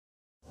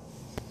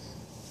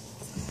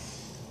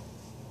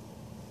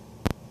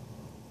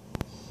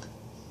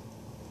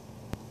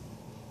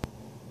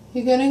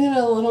You're getting it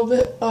a little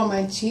bit on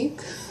my cheek.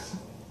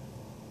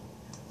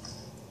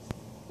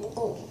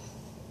 Oh.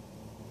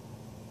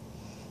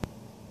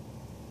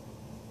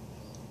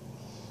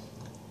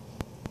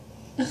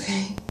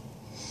 Okay.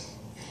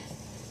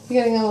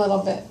 You're getting a little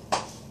bit.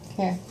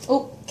 Here.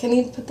 Oh, can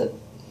you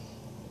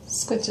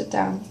squinch it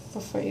down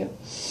before you...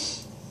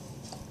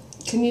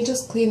 Can you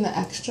just clean the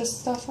extra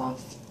stuff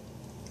off?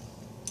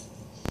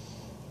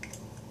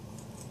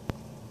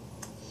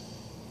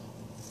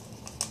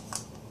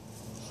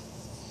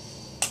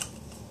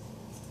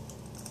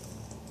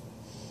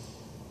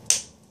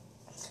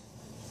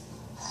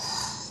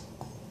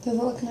 Does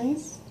it look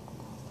nice?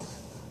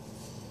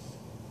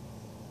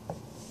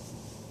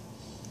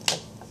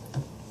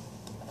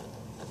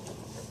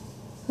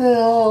 A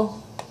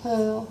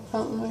little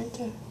fountain right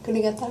there. Can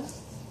you get that?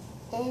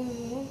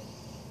 Mm-hmm.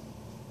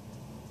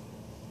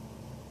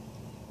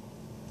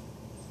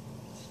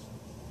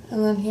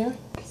 And then here.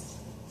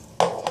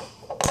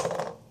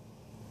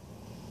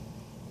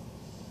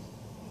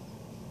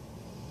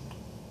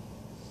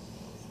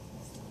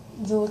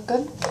 Does it look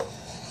good?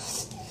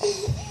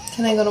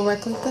 Can I go to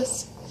work like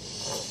this?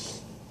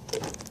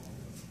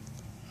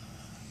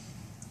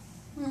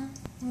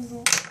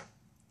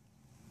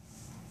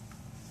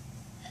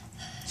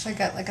 Should I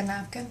get like a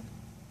napkin?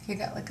 You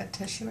got like a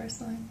tissue or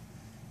something?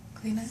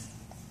 Clean it?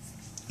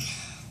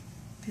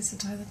 Piece of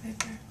toilet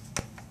paper?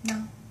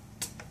 No?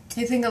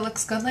 You think it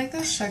looks good like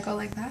this? Should I go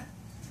like that?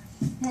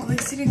 Well, at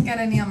least you didn't get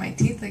any on my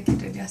teeth like you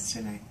did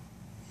yesterday.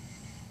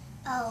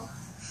 Oh.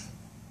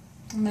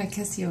 I'm gonna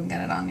kiss you and get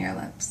it on your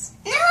lips.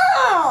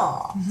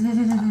 No!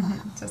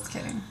 Just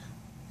kidding.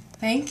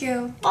 Thank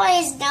you.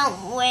 Boys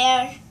don't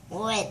wear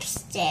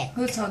lipstick.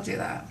 Who told you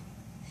that?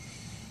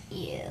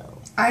 You.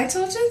 I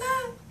told you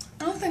that?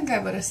 I don't think I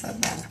would have said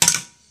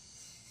that.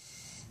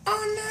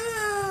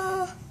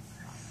 Oh no!